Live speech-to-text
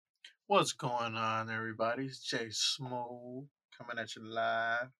What's going on, everybody? It's Jay Smooth coming at you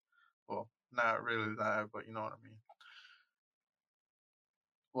live. Well, not really live, but you know what I mean.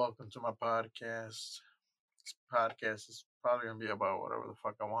 Welcome to my podcast. This podcast is probably gonna be about whatever the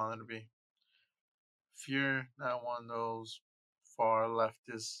fuck I want it to be. If you're not one of those far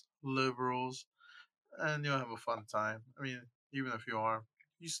leftist liberals, and you'll have a fun time. I mean, even if you are,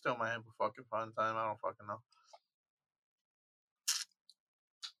 you still might have a fucking fun time. I don't fucking know.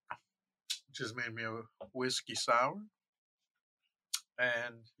 Just made me a whiskey sour,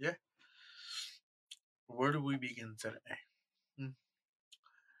 and yeah, where do we begin today? Hmm,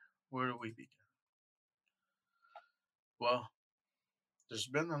 Where do we begin? Well, there's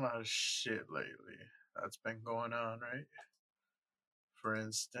been a lot of shit lately that's been going on, right? For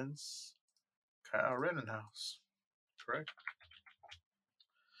instance, Kyle Rittenhouse, correct?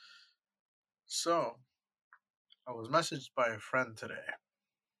 So, I was messaged by a friend today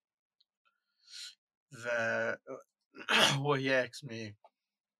that, well, he asked me,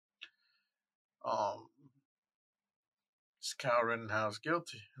 um, is Kyle Rittenhouse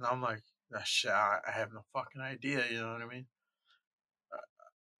guilty? And I'm like, ah, shit, I have no fucking idea, you know what I mean?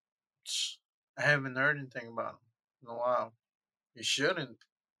 I haven't heard anything about him in a while. He shouldn't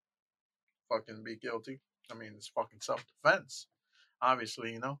fucking be guilty. I mean, it's fucking self defense,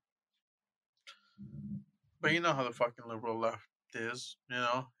 obviously, you know? But you know how the fucking liberal left is, you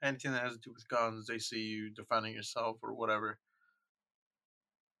know? Anything that has to do with guns, they see you defending yourself or whatever.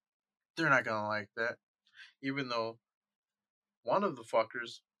 They're not gonna like that. Even though one of the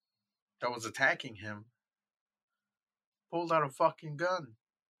fuckers that was attacking him pulled out a fucking gun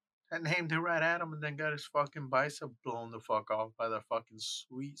and aimed it right at him and then got his fucking bicep blown the fuck off by the fucking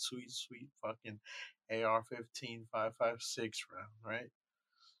sweet, sweet, sweet fucking AR-15 5.56 round, right?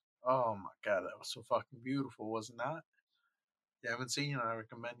 Oh my god, that was so fucking beautiful, was it not? If you haven't seen it, I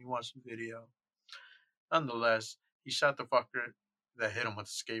recommend you watch the video. Nonetheless, he shot the fucker that hit him with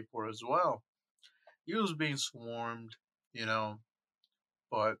the skateboard as well. He was being swarmed, you know,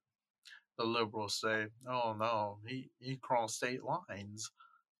 but the liberals say, oh no, he crossed state lines.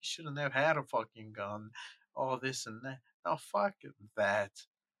 He shouldn't have had a fucking gun. All this and that. Now, fuck that.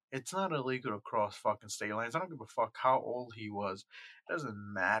 It's not illegal to cross fucking state lines. I don't give a fuck how old he was. It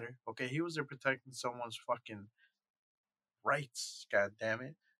doesn't matter. Okay, he was there protecting someone's fucking rights. God damn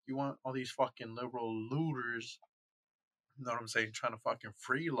it. You want all these fucking liberal looters, you know what I'm saying, trying to fucking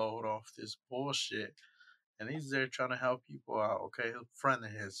freeload off this bullshit. And he's there trying to help people out, okay? A friend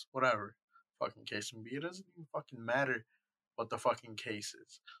of his, whatever. Fucking case may be. It doesn't even fucking matter what the fucking case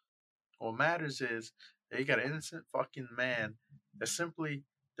is. What matters is that you got an innocent fucking man that simply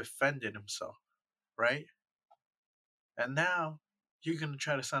defended himself, right? And now you're gonna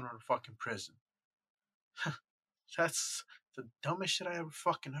try to send him to fucking prison. That's the dumbest shit I ever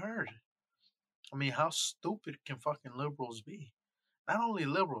fucking heard. I mean, how stupid can fucking liberals be? Not only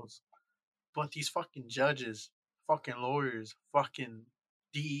liberals, but these fucking judges, fucking lawyers, fucking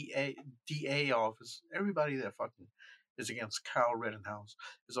DA office, everybody that fucking is against Kyle Rittenhouse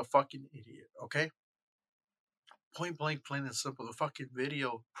is a fucking idiot, okay? Point blank, plain and simple, the fucking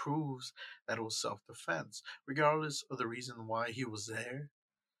video proves that it was self defense, regardless of the reason why he was there,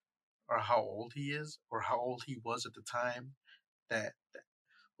 or how old he is, or how old he was at the time that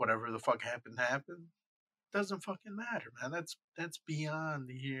whatever the fuck happened. Doesn't fucking matter, man. That's beyond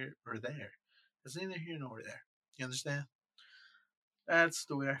here or there. It's neither here nor there. You understand? That's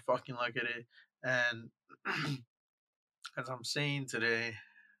the way I fucking look at it. And as I'm saying today,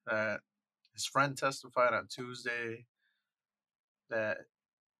 that his friend testified on Tuesday that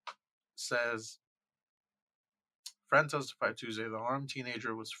says, friend testified Tuesday, the armed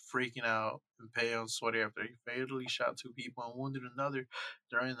teenager was freaking out and pale and sweaty after he fatally shot two people and wounded another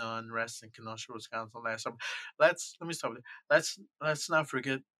during the unrest in Kenosha, Wisconsin last summer. Let me stop there. Let's not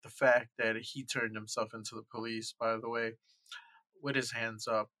forget the fact that he turned himself into the police, by the way, with his hands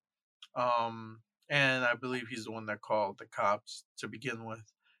up. And I believe he's the one that called the cops to begin with,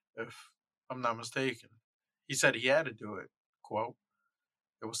 if I'm not mistaken. He said he had to do it. Quote,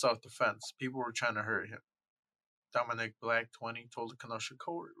 it was self defense. People were trying to hurt him. Dominic Black, 20, told the Kenosha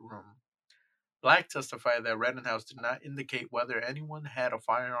courtroom. Black testified that Rittenhouse did not indicate whether anyone had a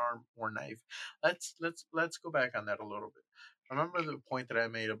firearm or knife. Let's go back on that a little bit. Remember the point that I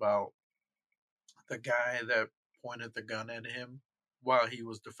made about the guy that pointed the gun at him while he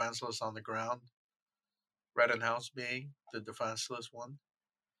was defenseless on the ground? Rittenhouse being the defenseless one.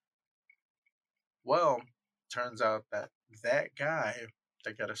 Well, turns out that that guy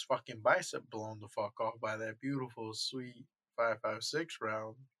that got his fucking bicep blown the fuck off by that beautiful, sweet 5.56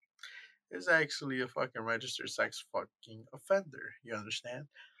 round is actually a fucking registered sex fucking offender. You understand?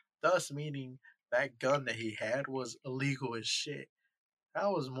 thus meaning that gun that he had was illegal as shit. That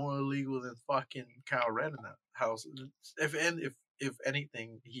was more illegal than fucking Kyle Rittenhouse. If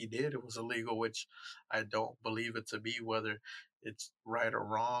anything he did, it was illegal, which I don't believe it to be. Whether it's right or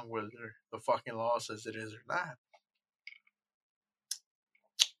wrong, whether the fucking law says it is or not,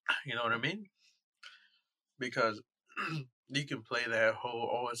 you know what I mean? Because you can play that whole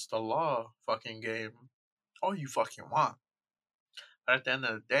 "oh it's the law" fucking game all you fucking want. But at the end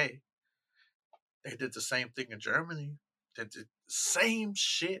of the day, they did the same thing in Germany. They did the same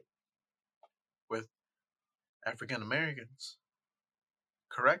shit with African Americans.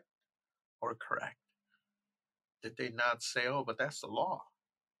 Correct or correct? Did they not say, oh, but that's the law,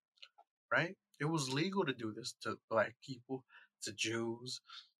 right? It was legal to do this to black people, to Jews,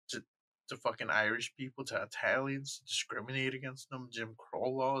 to fucking Irish people, to Italians, to discriminate against them. Jim Crow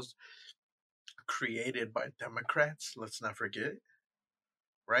laws created by Democrats, let's not forget,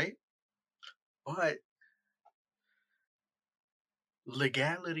 right? But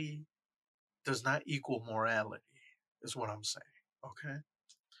legality does not equal morality, is what I'm saying. Okay?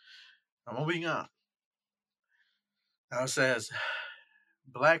 Now, moving on. Now it says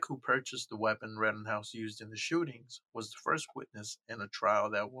Black, who purchased the weapon Rittenhouse used in the shootings, was the first witness in a trial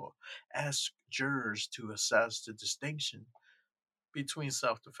that will ask jurors to assess the distinction between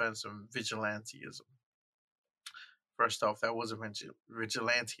self defense and vigilantism. First off, that wasn't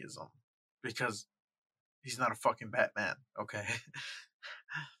vigilantism because he's not a fucking Batman, okay?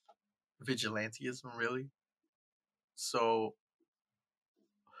 Vigilantism, really? So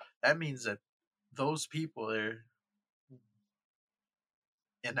that means that those people there,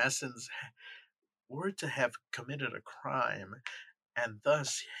 in essence, were to have committed a crime, and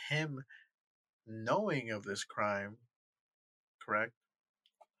thus him knowing of this crime, correct,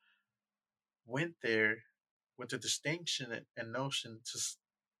 went there with the distinction and notion to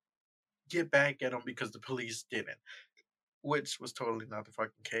get back at him because the police didn't, which was totally not the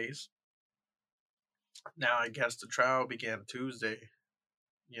fucking case. Now, I guess the trial began Tuesday,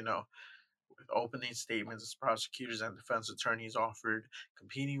 you know, with opening statements as prosecutors and defense attorneys offered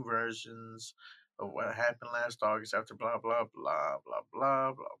competing versions of what happened last August after blah, blah, blah, blah,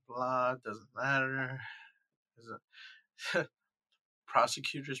 blah, blah, blah. Doesn't matter.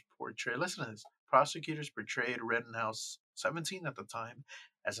 Prosecutors portrayed, listen to this, prosecutors portrayed Rittenhouse, 17 at the time,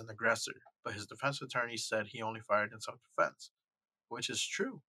 as an aggressor, but his defense attorney said he only fired in self defense, which is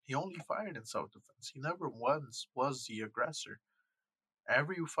true. He only fired in self defense. He never once was the aggressor.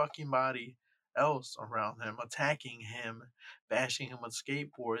 Every fucking body else around him, attacking him, bashing him with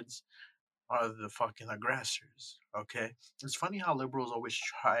skateboards, are the fucking aggressors. Okay? It's funny how liberals always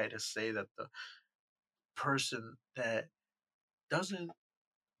try to say that the person that doesn't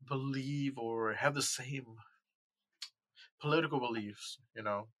believe or have the same political beliefs,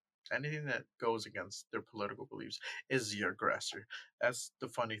 anything that goes against their political beliefs is the aggressor. That's the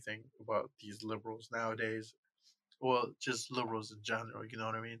funny thing about these liberals nowadays. Well, just liberals in general, you know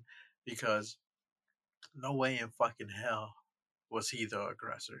what I mean? Because no way in fucking hell was he the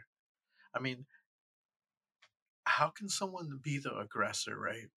aggressor. I mean, how can someone be the aggressor,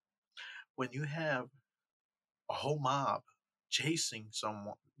 right? When you have a whole mob chasing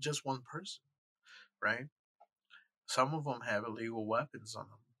someone, just one person, right? Some of them have illegal weapons on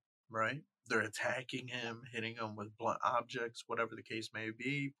them, right? They're attacking him, hitting him with blunt objects, whatever the case may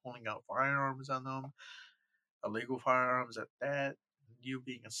be, pulling out firearms on them, illegal firearms at that, you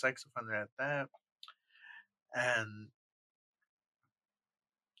being a sex offender at that. And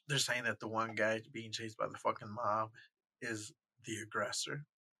they're saying that the one guy being chased by the fucking mob is the aggressor.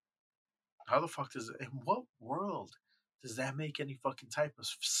 How the fuck does it, in what world does that make any fucking type of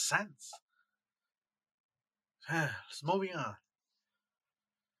sense? Let's moving on.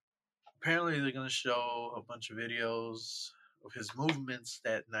 Apparently, they're going to show a bunch of videos of his movements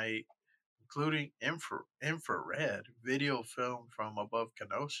that night, including infrared video film from above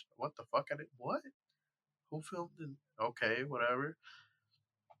Kenosha. What the fuck? What? Who filmed it? Okay, whatever.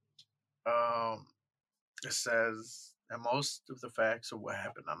 Um, it says that most of the facts of what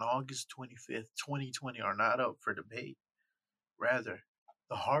happened on August 25th, 2020 are not up for debate. Rather,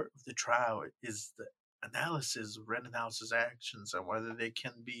 the heart of the trial is the analysis of Rittenhouse's actions and whether they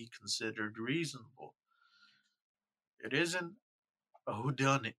can be considered reasonable. It isn't a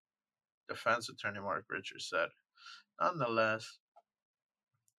whodunit, defense attorney Mark Richards said. Nonetheless,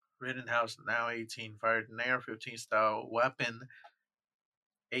 Rittenhouse, now 18, fired an AR-15 style weapon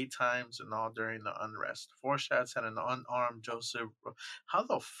 8 times in all during the unrest. 4 shots at an unarmed Joseph. How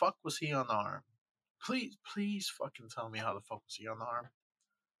the fuck was he unarmed? Please fucking tell me how the fuck was he unarmed?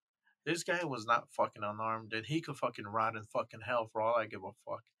 This guy was not fucking unarmed, and he could fucking rot in fucking hell for all I give a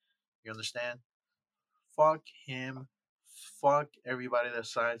fuck. You understand? Fuck him. Fuck everybody that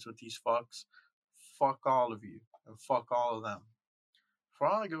sides with these fucks. Fuck all of you. And fuck all of them. For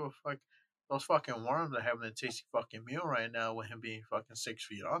all I give a fuck, those fucking worms are having a tasty fucking meal right now with him being fucking 6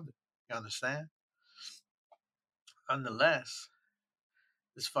 feet under. You understand? Nonetheless,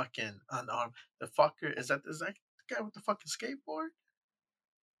 this fucking unarmed the fucker is that the guy with the fucking skateboard?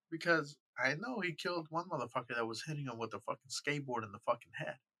 Because I know he killed one motherfucker that was hitting him with a fucking skateboard in the fucking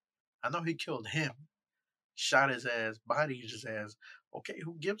head. I know he killed him, shot his ass, bodied his ass. Okay,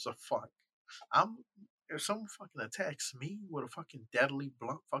 who gives a fuck? I'm if someone fucking attacks me with a fucking deadly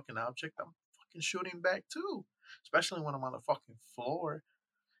blunt fucking object, I'm fucking shooting back too. Especially when I'm on the fucking floor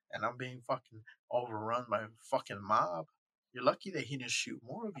and I'm being fucking overrun by a fucking mob. You're lucky that he didn't shoot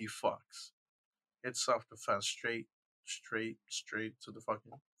more of you fucks. It's self defense straight to the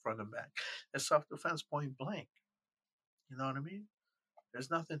fucking front and back. It's self defense point blank. You know what I mean? There's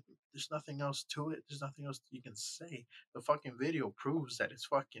nothing there's nothing else to it. There's nothing else you can say. The fucking video proves that it's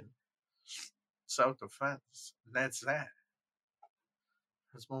fucking self defense. And that's that.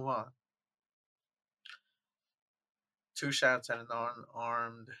 Let's move on. Two shots at an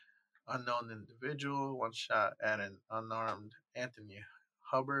unarmed unknown individual, one shot at an unarmed Anthony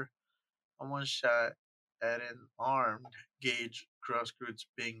Hubbard, and one shot at an armed Gage Grassroots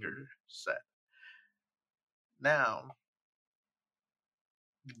Binger set. Now,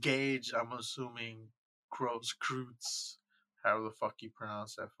 Gage, I'm assuming Grosskreutz, however the fuck you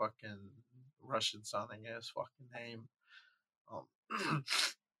pronounce that fucking Russian sounding ass fucking name. Um,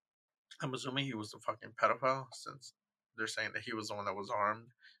 I'm assuming he was the fucking pedophile since they're saying that he was the one that was armed,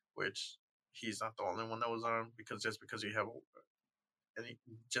 which he's not the only one that was armed because just because you have any,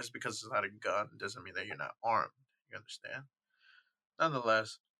 just because it's not a gun doesn't mean that you're not armed. You understand?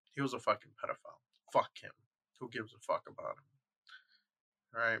 Nonetheless, he was a fucking pedophile. Fuck him. Who gives a fuck about him?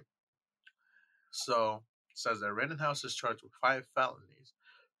 Right? So, it says that Rittenhouse is charged with 5 felonies.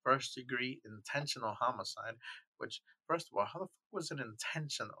 First degree intentional homicide, which, first of all, how the fuck was it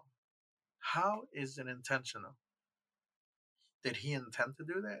intentional? How is it intentional? Did he intend to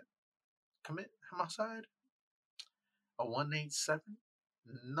do that? Commit homicide? A 187?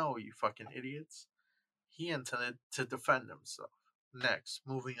 No, you fucking idiots. He intended to defend himself. Next,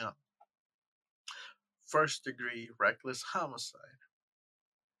 moving on. First degree reckless homicide.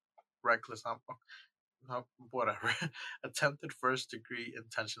 Reckless homicide. No, whatever. Attempted first degree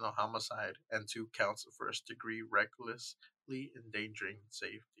intentional homicide and 2 counts of first degree recklessly endangering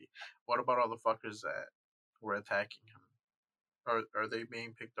safety. What about all the fuckers that were attacking him? Are they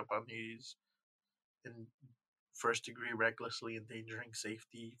being picked up on these in first degree recklessly endangering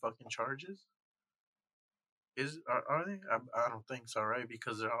safety fucking charges? Are they? I don't think so, right?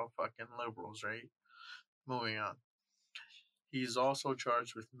 Because they're all fucking liberals, right? Moving on. He is also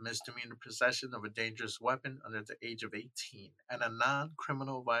charged with misdemeanor possession of a dangerous weapon under the age of 18 and a non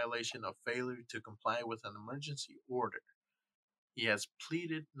criminal violation of failure to comply with an emergency order. He has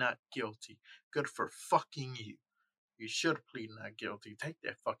pleaded not guilty. Good for fucking you. You should plead not guilty. Take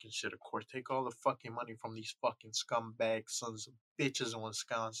that fucking shit to court. Take all the fucking money from these fucking scumbag sons of bitches in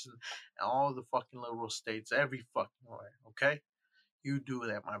Wisconsin and all the fucking liberal states every fucking way, okay? You do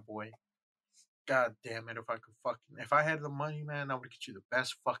that, my boy. God damn it, if I had the money, man, I would get you the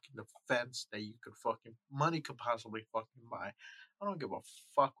best fucking defense that you could fucking money could possibly fucking buy. I don't give a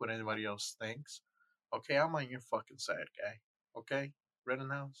fuck what anybody else thinks. Okay, I'm on your fucking side, guy. Okay?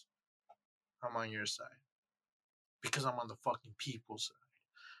 Rittenhouse, I'm on your side. Because I'm on the fucking people's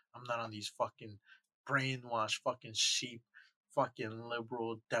side. I'm not on these fucking brainwashed fucking sheep, fucking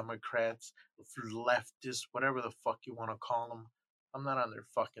liberal Democrats, leftists, whatever the fuck you want to call them. I'm not on their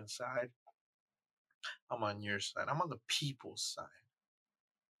fucking side. I'm on your side. I'm on the people's side.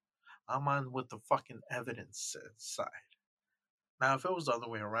 I'm on what the fucking evidence says side. Now, if it was the other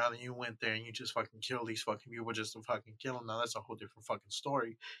way around and you went there and you just fucking kill these fucking people just to fucking kill them, now that's a whole different fucking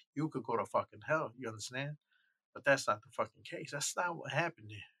story. You could go to fucking hell. You understand? But that's not the fucking case. That's not what happened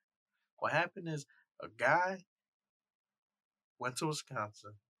here. What happened is a guy went to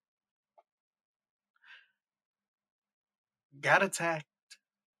Wisconsin, got attacked,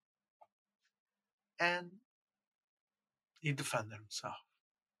 and he defended himself.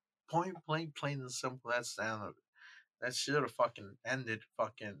 Point blank, plain and simple. That's the end of it. That should have fucking ended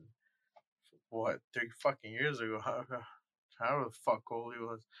fucking, what, 3 fucking years ago. However the fuck old he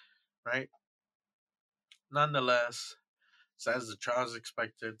was, right? Nonetheless, says the trial is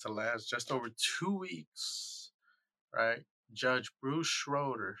expected to last just over 2 weeks, right? Judge Bruce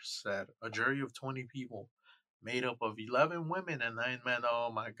Schroeder said a jury of 20 people made up of 11 women and 9 men.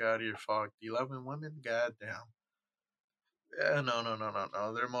 Oh my god, you're fucked. 11 women? Goddamn. Yeah, no, no, no, no,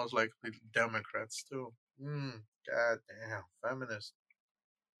 no. They're most likely Democrats too. God damn, feminist.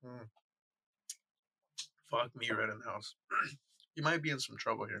 Mm, fuck me, Rittenhouse. You might be in some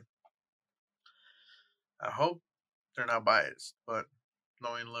trouble here. I hope they're not biased, but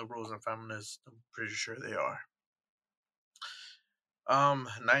knowing liberals and feminists, I'm pretty sure they are.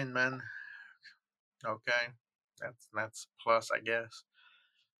 9 men. Okay, that's plus, I guess.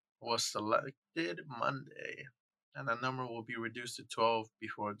 Was selected Monday, and the number will be reduced to 12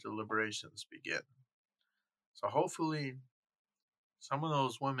 before deliberations begin. So hopefully, some of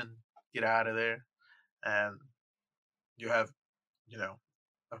those women get out of there, and you have, you know,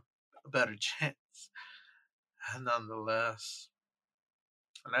 a better chance. Nonetheless,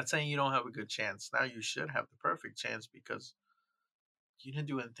 I'm not saying you don't have a good chance. Now you should have the perfect chance because you didn't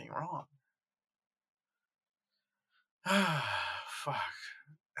do anything wrong. Fuck.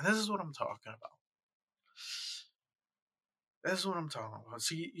 And this is what I'm talking about. This is what I'm talking about.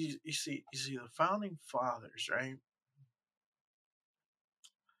 See, you see, the founding fathers, right?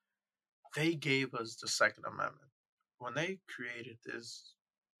 They gave us the Second Amendment when they created this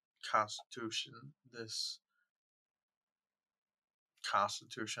Constitution, this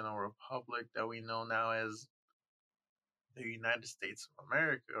constitutional republic that we know now as the United States of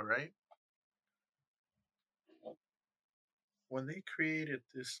America, right? When they created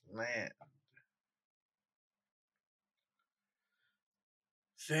this land,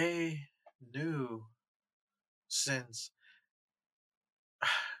 they knew since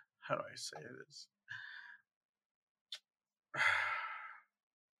how do I say this?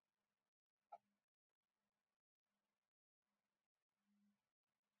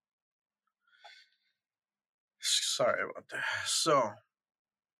 Sorry about that. So,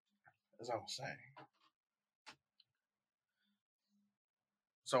 as I was saying,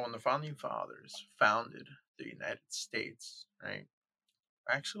 so when the founding fathers founded the United States, right?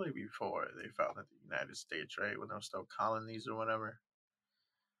 Actually, before they founded the United States, right? When they were still colonies or whatever.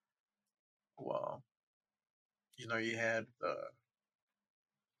 Well, you had the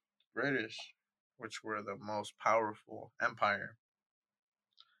British, which were the most powerful empire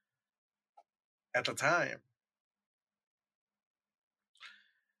at the time.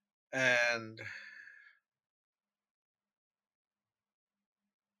 And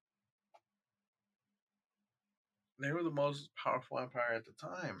they were the most powerful empire at the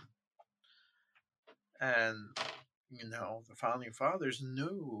time. And, the founding fathers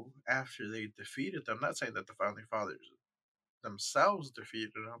knew after they defeated them, not saying that the founding fathers themselves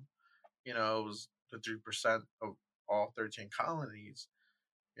defeated them, it was the 3% of all 13 colonies,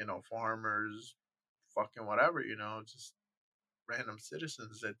 farmers, fucking whatever, just random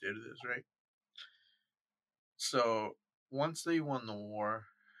citizens that did this, right? So once they won the war,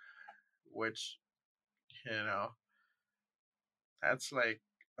 which, you know, that's like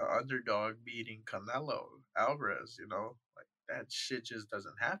an underdog beating Canelo Alvarez, like that shit just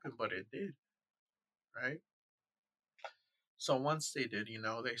doesn't happen, but it did, right? So once they did,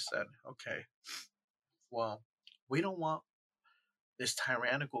 they said, okay, well, we don't want this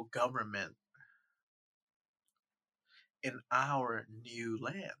tyrannical government in our new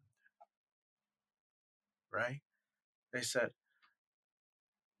land, right? They said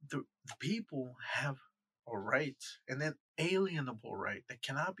the people have a right, an inalienable right that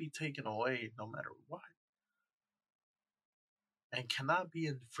cannot be taken away no matter what, and cannot be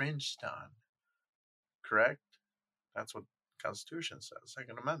infringed on. Correct? That's what the Constitution says,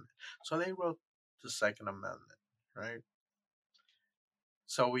 Second Amendment. So they wrote the Second Amendment, right?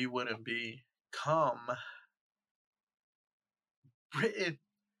 So we wouldn't become Britain,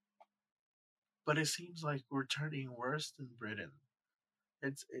 but it seems like we're turning worse than Britain.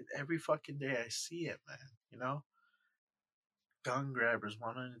 Every fucking day I see it, man. Gun grabbers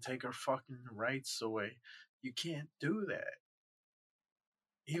wanting to take our fucking rights away. You can't do that.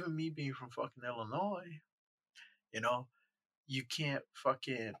 Even me being from fucking Illinois, you know, you can't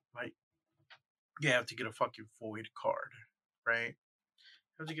fucking like you have to get a fucking FOID card, right?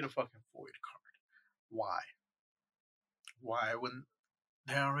 You have to get a fucking FOID card. Why? Why when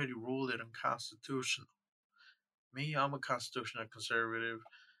they already ruled it unconstitutional? Me, I'm a constitutional conservative.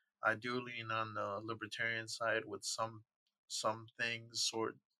 I do lean on the libertarian side with some things,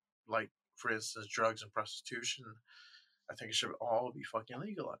 sort like for instance drugs and prostitution. I think it should all be fucking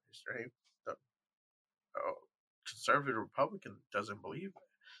legalized, right? The conservative Republican doesn't believe it,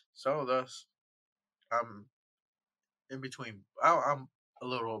 so thus I'm in between. I'm a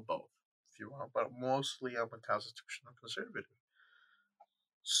little of both, if you want, but mostly I'm a constitutional conservative.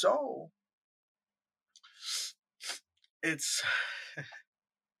 So it's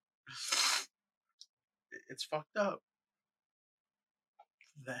it's fucked up.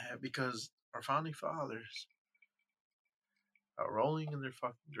 that because our founding fathers are rolling in their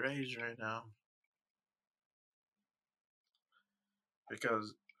fucking graves right now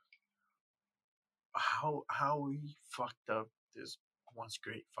because how we fucked up this once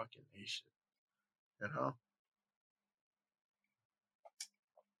great fucking nation, you know?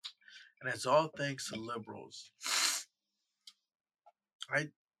 And it's all thanks to liberals. I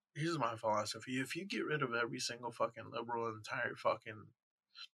Here's my philosophy. If you get rid of every single fucking liberal in the entire fucking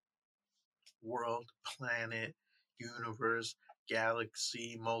world, planet, universe,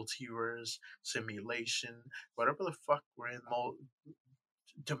 galaxy, multiverse, simulation, whatever the fuck we're in,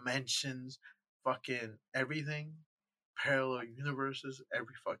 dimensions, fucking everything, parallel universes,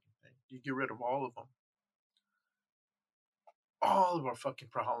 every fucking thing. You get rid of all of them, all of our fucking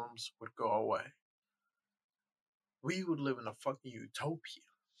problems would go away. We would live in a fucking utopia.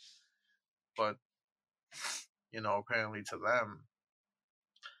 But, apparently to them,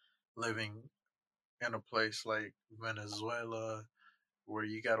 living in a place like Venezuela, where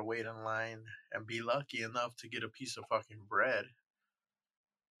you gotta wait in line and be lucky enough to get a piece of fucking bread,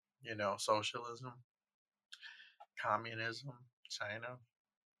 socialism, communism, China.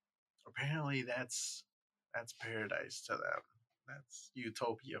 Apparently that's paradise to them. That's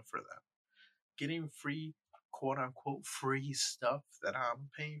utopia for them. Getting free, quote unquote, free stuff that I'm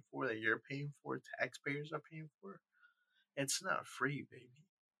paying for, that you're paying for, taxpayers are paying for. It's not free, baby.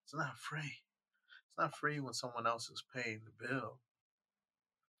 It's not free. It's not free when someone else is paying the bill.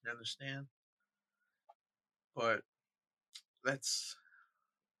 You understand? But let's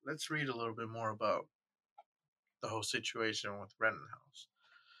let's read a little bit more about the whole situation with Rittenhouse.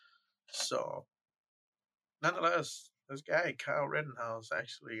 So, nonetheless, this guy Kyle Rittenhouse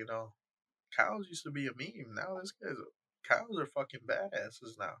actually, Kyle's used to be a meme. Now Kyle's are fucking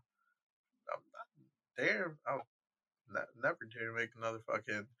badasses now. I'm not there. I'll never dare to make another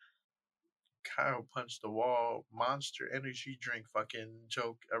fucking Kyle punch the wall monster energy drink fucking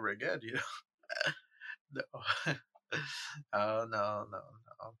joke ever again. No. Oh no, no,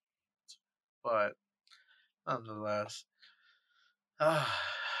 no. But nonetheless, uh,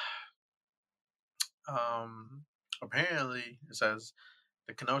 um, apparently it says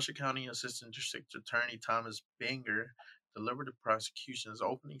the Kenosha County Assistant District Attorney Thomas Banger delivered the prosecution's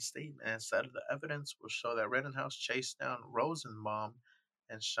opening statement and said the evidence will show that Rittenhouse chased down Rosenbaum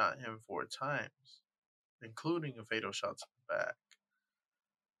and shot him 4 times, including a fatal shot to the back.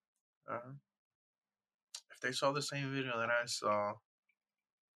 Uh, if they saw the same video that I saw,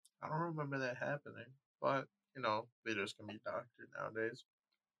 I don't remember that happening. But, videos can be doctored nowadays.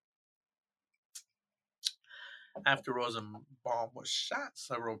 After Rosenbaum was shot,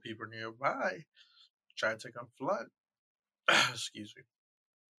 several people nearby tried to confront. Excuse me.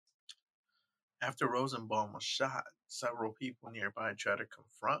 After Rosenbaum was shot, several people nearby tried to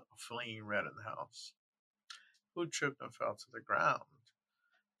confront a fleeing Rittenhouse, who tripped and fell to the ground.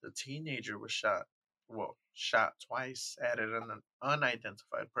 The teenager was shot twice at an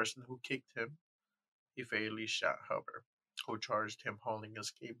unidentified person who kicked him. He fatally shot Hubbard, who charged him holding a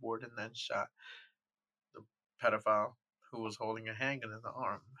skateboard and then shot the pedophile who was holding a handgun in the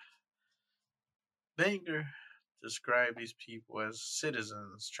arm. Banger described these people as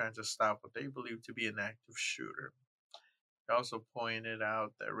citizens trying to stop what they believed to be an active shooter. He also pointed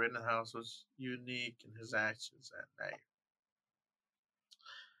out that Rittenhouse was unique in his actions that night.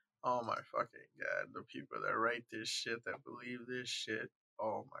 Oh my fucking god, the people that write this shit, that believe this shit.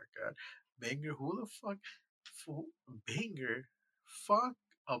 Oh my god. Banger, who the fuck? Banger? Fuck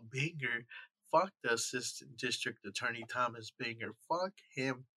a Banger. Fuck the Assistant District Attorney Thomas Banger. Fuck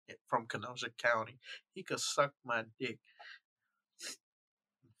him from Kenosha County. He could suck my dick.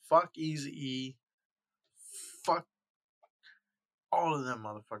 Fuck Easy E. Fuck all of them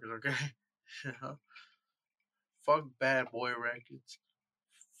motherfuckers, okay? Fuck Bad Boy Records.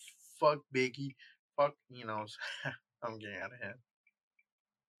 Fuck Biggie. Fuck, I'm getting out of hand.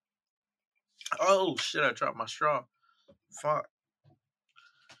 Oh shit, I dropped my straw. Fuck.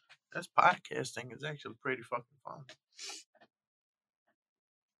 This podcasting is actually pretty fucking fun.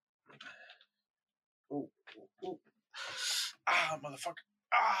 Ooh, ooh, ooh. Ah, motherfucker.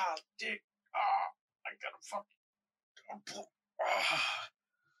 Ah, dick. Ah, I gotta fucking. Ah,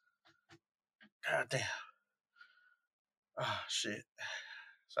 god damn. Ah, shit.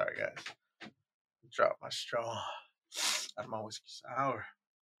 Sorry, guys. Dropped my straw out of my whiskey sour.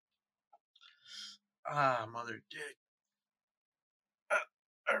 Ah, mother dick.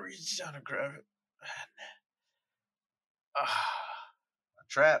 I reached down to grab it. Ah, a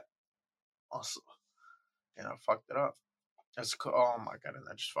trap. Also, I fucked it up. That's cool. Oh my god, and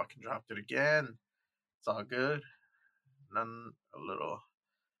I just fucking dropped it again. It's all good. None a little.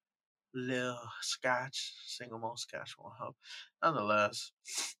 little scotch, single malt scotch won't help. Nonetheless,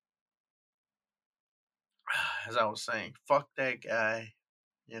 as I was saying, fuck that guy,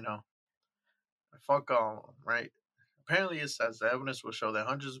 you know, fuck all of them, right? Apparently, it says the evidence will show that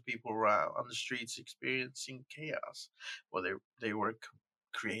hundreds of people were out on the streets experiencing chaos. Well, they were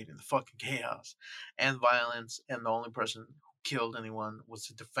creating the fucking chaos and violence, and the only person who killed anyone was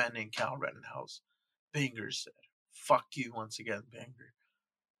the defendant, Kyle Rittenhouse. Banger said, "Fuck you once again, Banger."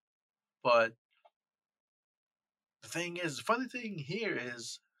 But the thing is, the funny thing here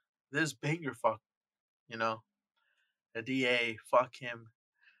is this Banger fuck, you know, the DA, fuck him,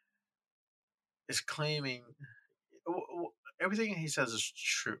 is claiming everything he says is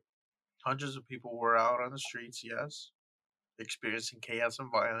true. Hundreds of people were out on the streets, yes, experiencing chaos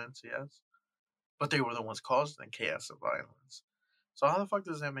and violence, yes, but they were the ones causing the chaos and violence. So how the fuck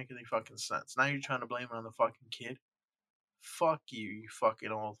does that make any fucking sense? Now you're trying to blame it on the fucking kid? Fuck you, you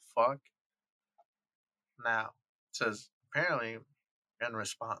fucking old fuck. Now, it says, apparently, in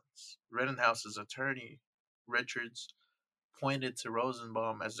response, Rittenhouse's attorney, Richards, pointed to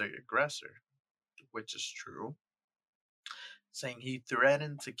Rosenbaum as the aggressor, which is true, saying he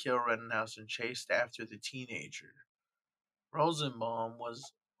threatened to kill Rittenhouse and chased after the teenager. Rosenbaum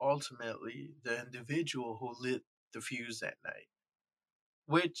was ultimately the individual who lit the fuse that night,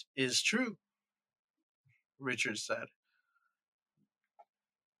 which is true, Richards said.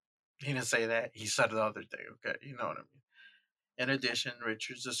 He didn't say that, he said the other thing, okay? You know what I mean. In addition,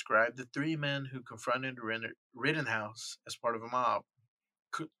 Richards described the three men who confronted Rittenhouse as part of a mob.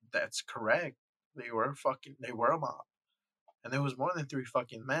 That's correct. They were a mob. And there was more than three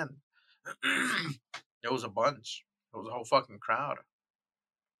fucking men. There was a bunch. There was a whole fucking crowd.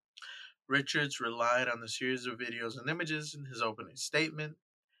 Richards relied on the series of videos and images in his opening statement,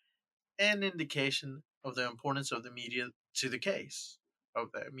 an indication of the importance of the media to the case.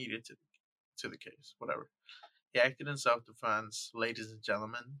 Of the media to the case, whatever. He acted in self defense, ladies and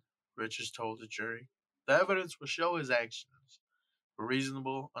gentlemen, Richards told the jury. The evidence will show his actions were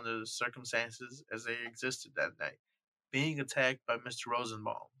reasonable under the circumstances as they existed that night. Being attacked by Mr.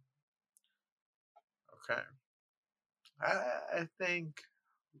 Rosenbaum. Okay. I think,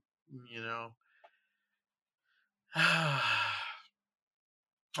 you know.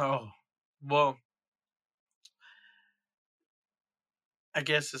 Oh, well, I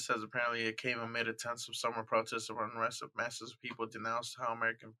guess it says apparently it came amid attempts of summer protests or unrest of masses of people denounced how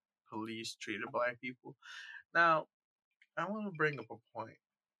American police treated black people. Now, I want to bring up a point.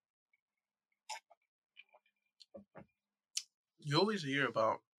 You always hear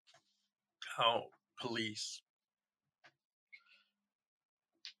about how police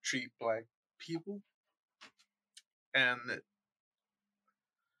treat black people, and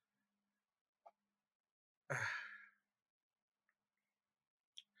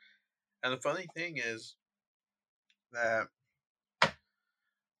and the funny thing is that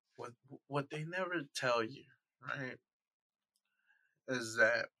what what they never tell you, right, is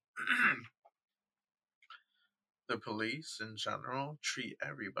that the police in general treat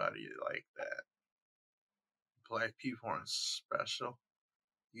everybody like that. Black people aren't special.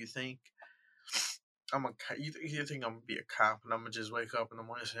 You think you think I'm gonna be a cop and I'm gonna just wake up in the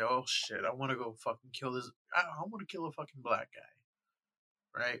morning and say, "Oh shit, I want to go fucking kill this. I want to kill a fucking black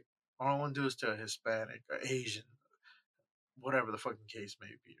guy," right? All I want to do is to a Hispanic or Asian, whatever the fucking case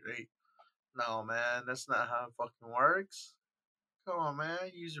may be, right? No, man, that's not how it fucking works. Come on,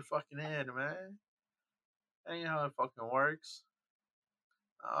 man, use your fucking head, man. That ain't how it fucking works.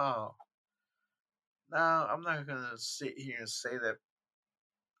 Oh, now I'm not gonna sit here and say that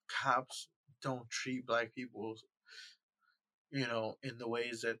cops don't treat black people, in the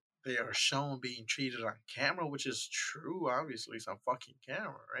ways that they are shown being treated on camera, which is true. Obviously, it's on fucking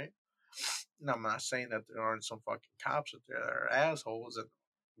camera, right? Now, I'm not saying that there aren't some fucking cops out there that are assholes and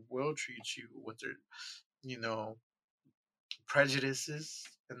will treat you with their, you know, prejudices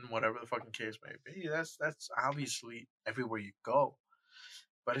and whatever the fucking case may be. That's obviously everywhere you go.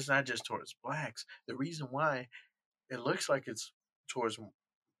 But it's not just towards blacks. The reason why it looks like it's towards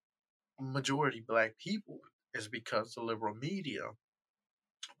majority black people is because the liberal media,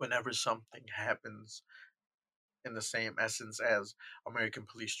 whenever something happens in the same essence as American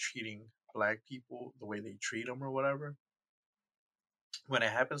police treating black people the way they treat them or whatever, when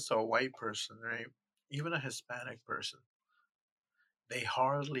it happens to a white person, right, even a Hispanic person, they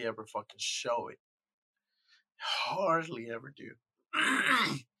hardly ever fucking show it. Hardly ever do.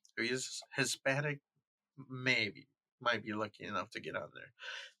 Because Hispanic, maybe, might be lucky enough to get on there.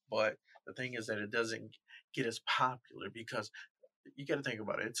 But the thing is that it doesn't get as popular because you got to think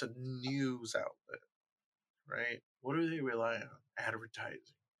about it. It's a news outlet, right? What do they rely on?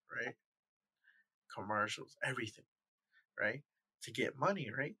 Advertising, right? Commercials, everything, right? To get money,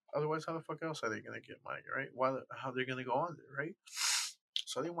 right? Otherwise, how the fuck else are they gonna get money, right? How they're gonna go on there, right?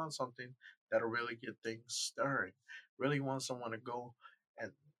 So they want something that'll really get things stirring. Really want someone to go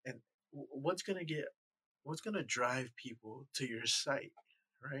and and what's gonna drive people to your site,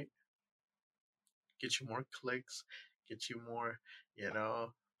 right? Get you more clicks, get you more, you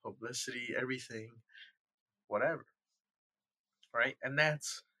know, publicity, everything, whatever, right? And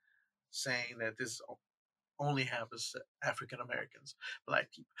that's saying that this only happens to African Americans,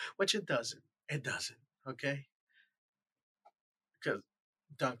 black people, which it doesn't. It doesn't, okay? Because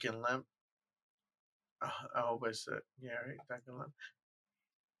Duncan Lemp, I hope I said, yeah, right, Duncan Lemp.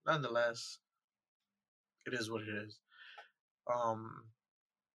 Nonetheless, it is what it is. Um,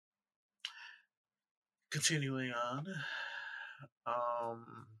 Continuing on,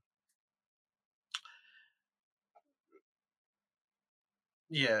 um,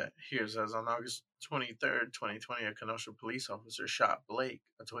 yeah, here it says on August 23rd, 2020, a Kenosha police officer shot Blake,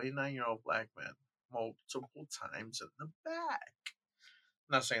 a 29-year-old black man, multiple times in the back.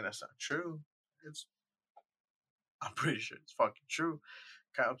 I'm not saying that's not true. It's I'm pretty sure it's fucking true.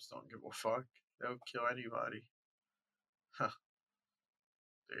 Cops don't give a fuck. They'll kill anybody. Huh.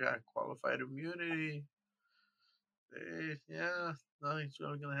 They got qualified immunity. Yeah, nothing's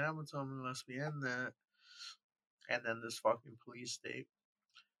really gonna happen to them unless we end that. And then this fucking police state.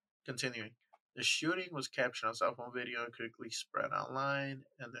 Continuing. The shooting was captured on cell phone video and quickly spread online,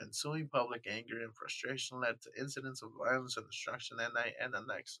 and the ensuing public anger and frustration led to incidents of violence and destruction that night and the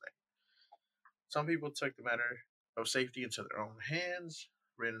next night. Some people took the matter of safety into their own hands.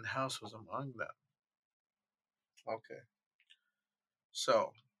 Rittenhouse was among them. Okay.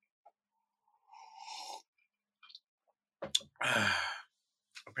 So,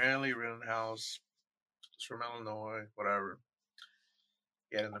 apparently Rittenhouse is from Illinois, whatever.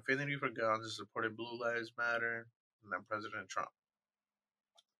 He had an affinity for guns and supported Blue Lives Matter and then President Trump,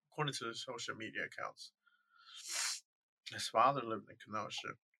 according to the social media accounts. His father lived in Kenosha,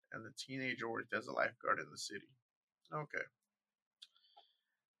 and the teenager worked as a lifeguard in the city. Okay.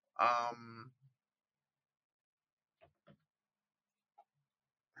 Um,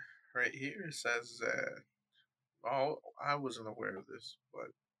 right here it says that. Oh, I wasn't aware of this, but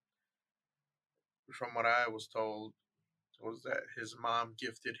from what I was told, was that his mom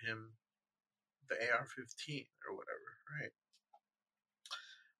gifted him the AR-15 or whatever, right?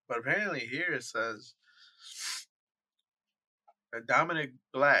 But apparently here it says that Dominic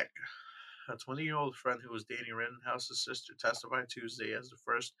Black, a 20-year-old friend who was dating Rittenhouse's sister, testified Tuesday as the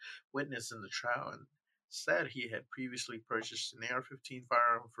first witness in the trial and said he had previously purchased an AR-15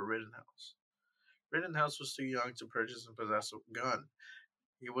 firearm for Rittenhouse. Rittenhouse was too young to purchase and possess a gun.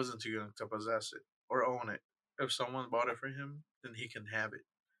 He wasn't too young to possess it or own it. If someone bought it for him, then he can have it.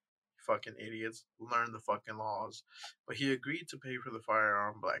 Fucking idiots. Learn the fucking laws. But he agreed to pay for the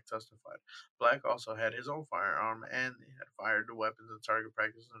firearm, Black testified. Black also had his own firearm and had fired the weapons in target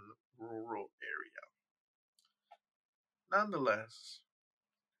practice in the rural area. Nonetheless,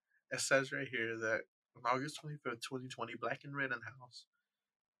 it says right here that on August 25th, 2020, Black and Rittenhouse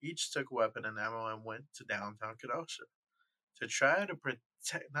each took a weapon and ammo and went to downtown Kenosha to try to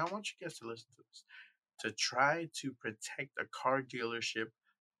protect. Now, I want you guys to listen to this. To try to protect a car dealership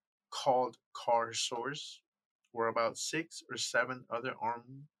called Car Source, where about 6 or 7 other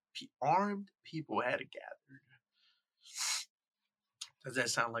armed people had gathered. Does that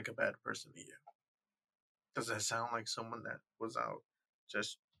sound like a bad person to you? Does that sound like someone that was out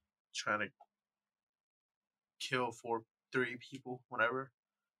just trying to kill 3 people, whatever?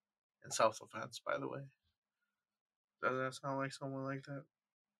 In self-defense, by the way. Does that sound like someone like that?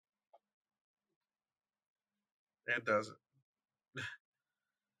 It doesn't. You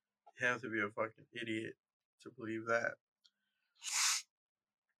have to be a fucking idiot to believe that.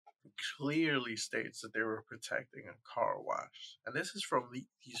 It clearly states that they were protecting a car wash. And this is from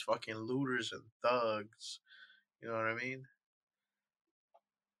these fucking looters and thugs. You know what I mean?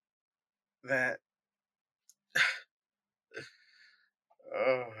 That.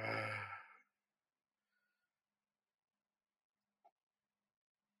 Uh,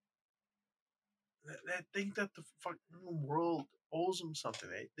 that think that the fucking world owes them something.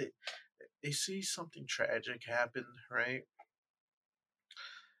 They see something tragic happen, right?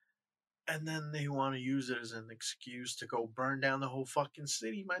 And then they want to use it as an excuse to go burn down the whole fucking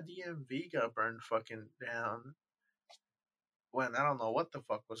city. My DMV got burned fucking down when I don't know what the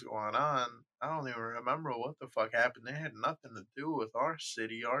fuck was going on. I don't even remember what the fuck happened. It had nothing to do with our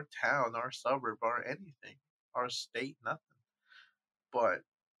city, our town, our suburb, or anything, our state, nothing. But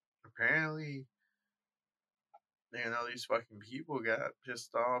apparently, these fucking people got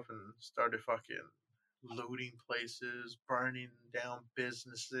pissed off and started fucking looting places, burning down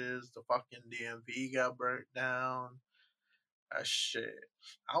businesses. The fucking DMV got burnt down. That shit.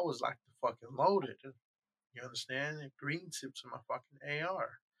 I was like the fucking loaded. You understand? Green tips in my fucking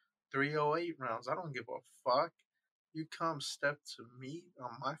AR. 308 rounds. I don't give a fuck. You come step to me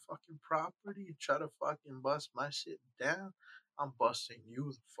on my fucking property and try to fucking bust my shit down, I'm busting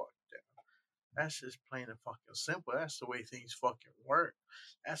you the fuck down. That's just plain and fucking simple. That's the way things fucking work.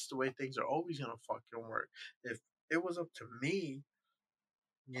 That's the way things are always gonna fucking work. If it was up to me,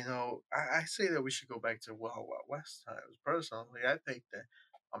 I say that we should go back to Wild Wild West times. Personally, I think that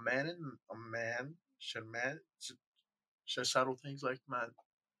a man should settle things like men,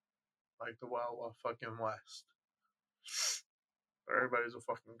 like the Wild Wild fucking West. But everybody's a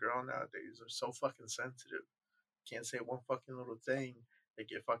fucking girl nowadays. They're so fucking sensitive. Can't say one fucking little thing. They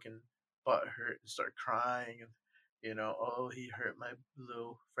get fucking butt hurt and start crying and oh, he hurt my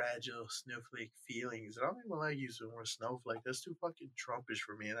little fragile snowflake feelings. I don't even like using the word snowflake. That's too fucking Trumpish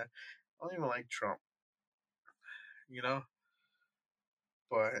for me, and I don't even like Trump, you know.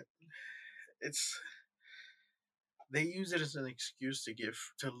 But it's they use it as an excuse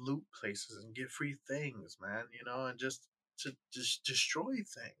to loot places and get free things, man. And just destroy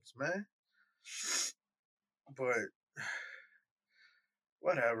things, man. But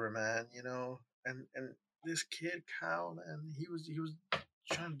whatever, man. And this kid Kyle, man, he was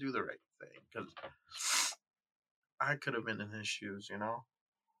trying to do the right thing because I could have been in his shoes. And I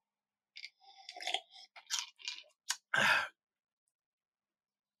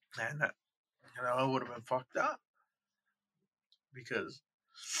would have been fucked up because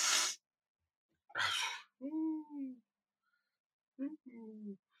you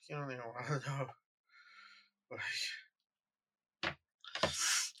don't even want to know. Like,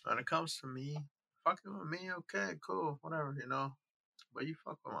 when it comes to me, fucking with me, okay, cool, whatever. But you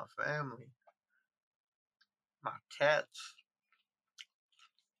fuck with my family, my cats.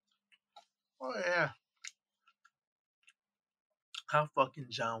 Oh yeah, how fucking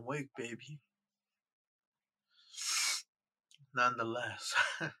John Wick, baby. Nonetheless,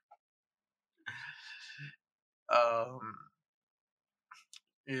 um,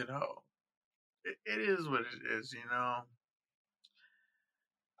 you know, it is what it is.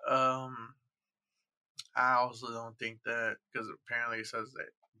 Um, I also don't think that because apparently it says that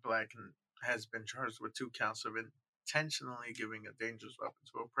Black has been charged with 2 counts of intentionally giving a dangerous weapon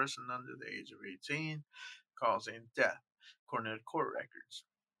to a person under the age of 18, causing death, according to court records.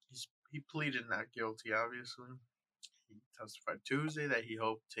 He pleaded not guilty, obviously. He testified Tuesday that he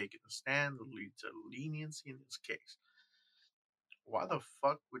hoped taking a stand would lead to leniency in his case. Why the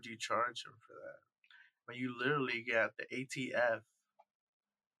fuck would you charge him for that? When you literally got the ATF,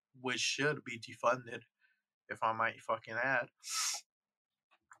 which should be defunded, if I might fucking add,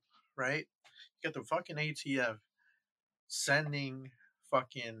 right? You got the fucking ATF sending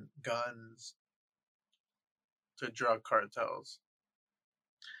fucking guns to drug cartels.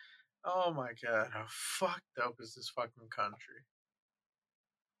 Oh my god, how fucked up is this fucking country?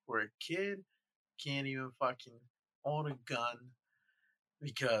 Where a kid can't even fucking own a gun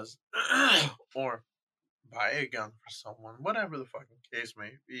because, or buy a gun for someone, whatever the fucking case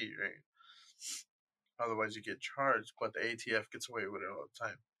may be, right? Otherwise, you get charged, but the ATF gets away with it all the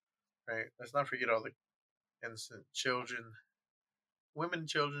time, right? Let's not forget all the innocent children, women,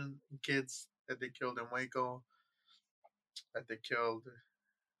 children, and kids that they killed in Waco, that they killed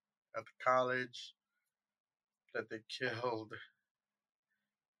at the college, that they killed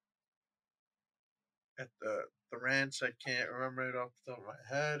at the ranch. I can't remember it off the top of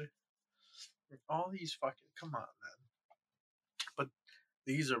my head. All these fucking come on, man. But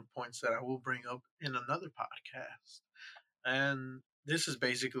these are points that I will bring up in another podcast. And this is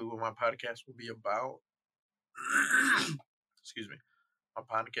basically what my podcast will be about. Excuse me. My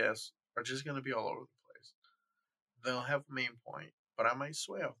podcasts are just going to be all over the place. They'll have a main point, but I might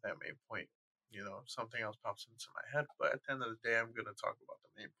sway off that main point. Something else pops into my head. But at the end of the day, I'm going to talk about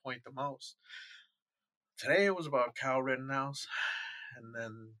the main point the most. Today it was about Kyle Rittenhouse and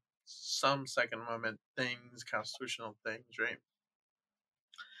then some Second Amendment things, constitutional things, right?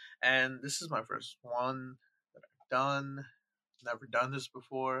 And this is my first one that I've done. Never done this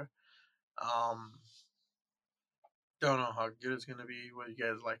before. Um, don't know how good it's gonna be, whether you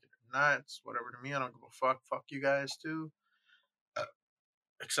guys like it or not. It's whatever to me. I don't give a fuck. Fuck you guys too. Uh,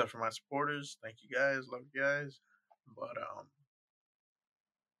 except for my supporters. Thank you guys. Love you guys. But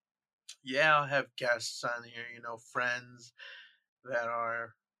yeah, I'll have guests on here. Friends that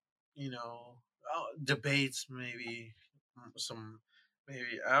are debates maybe some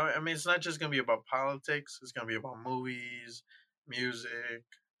Maybe I mean it's not just gonna be about politics. It's gonna be about movies, music,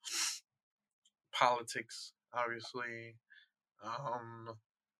 politics, obviously, um,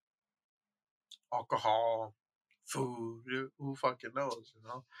 alcohol, food. Who fucking knows?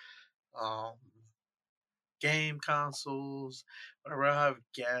 Um, game consoles. Whenever I have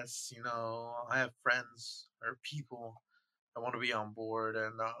guests, I have friends or people that want to be on board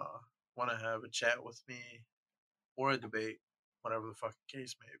and want to have a chat with me or a debate, whatever the fucking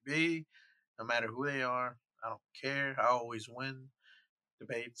case may be. No matter who they are, I don't care. I always win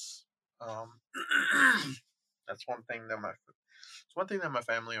debates. Um, that's one thing that my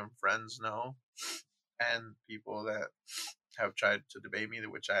family and friends know, and people that have tried to debate me,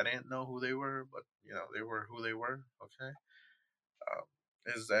 which I didn't know who they were, but they were who they were. Okay, um,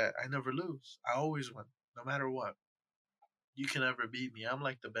 is that I never lose. I always win, no matter what. You can never beat me. I'm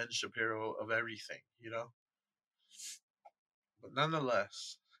like the Ben Shapiro of everything. But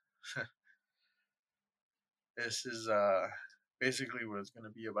nonetheless, this is basically what it's gonna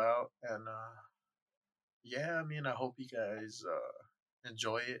be about, and yeah, I mean, I hope you guys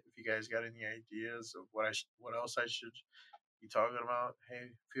enjoy it. If you guys got any ideas of what else I should be talking about,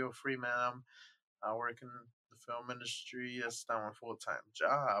 hey, feel free, man. I work in the film industry. That's not my full time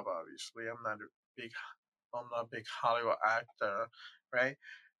job. Obviously, big, I'm not a big Hollywood actor, right?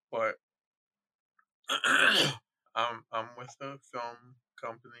 But I'm with a film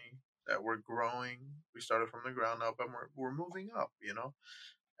company that we're growing. We started from the ground up, and we're moving up, and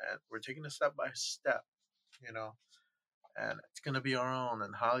we're taking it step by step, you know and it's gonna be our own,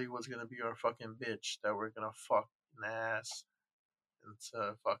 and Hollywood's gonna be our fucking bitch that we're gonna fucking ass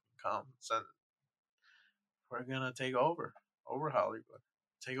into fucking comments, and we're gonna take over Hollywood,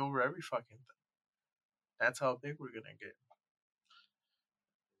 take over every fucking thing. That's how big we're gonna get.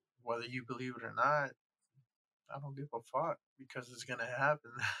 Whether you believe it or not, I don't give a fuck because it's gonna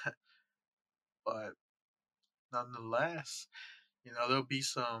happen. But nonetheless, there'll be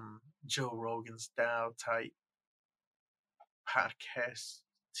some Joe Rogan style type podcasts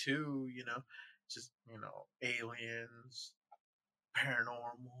too. Just aliens,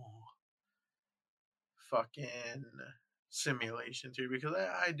 paranormal, fucking simulation theory, because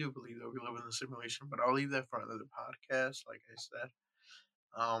I do believe that we live in a simulation, but I'll leave that for another podcast, like I said.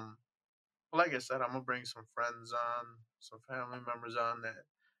 Um, like I said, I'm gonna bring some friends on, some family members on that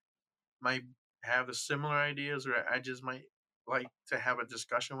might have the similar ideas, or I just might like to have a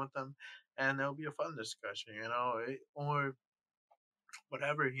discussion with them, and it'll be a fun discussion, or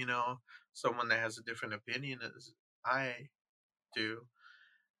whatever, someone that has a different opinion as I do,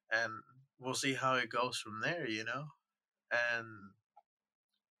 and we'll see how it goes from there. And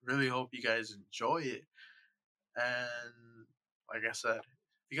really hope you guys enjoy it. And like I said,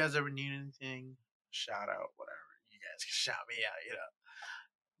 if you guys ever need anything, shout out, whatever. You guys can shout me out.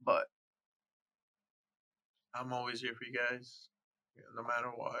 But I'm always here for you guys, no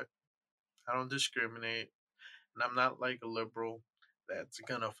matter what. I don't discriminate. And I'm not like a liberal that's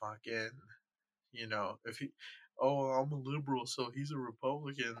gonna fucking, if he, oh, I'm a liberal, so he's a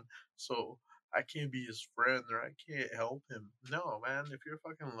Republican, so I can't be his friend or I can't help him. No, man, if you're a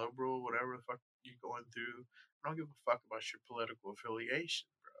fucking liberal, whatever the fuck you're going through, I don't give a fuck about your political affiliation,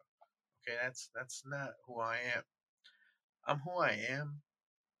 bro. Okay, that's not who I am. I'm who I am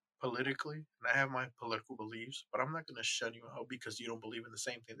politically, and I have my political beliefs, but I'm not gonna shut you out because you don't believe in the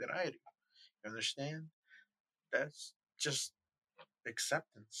same thing that I do. You understand? That's just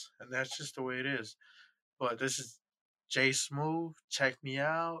acceptance, and that's just the way it is. But this is Jay Smooth. Check me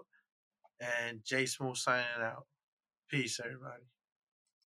out. And Jay Smooth signing out. Peace, everybody.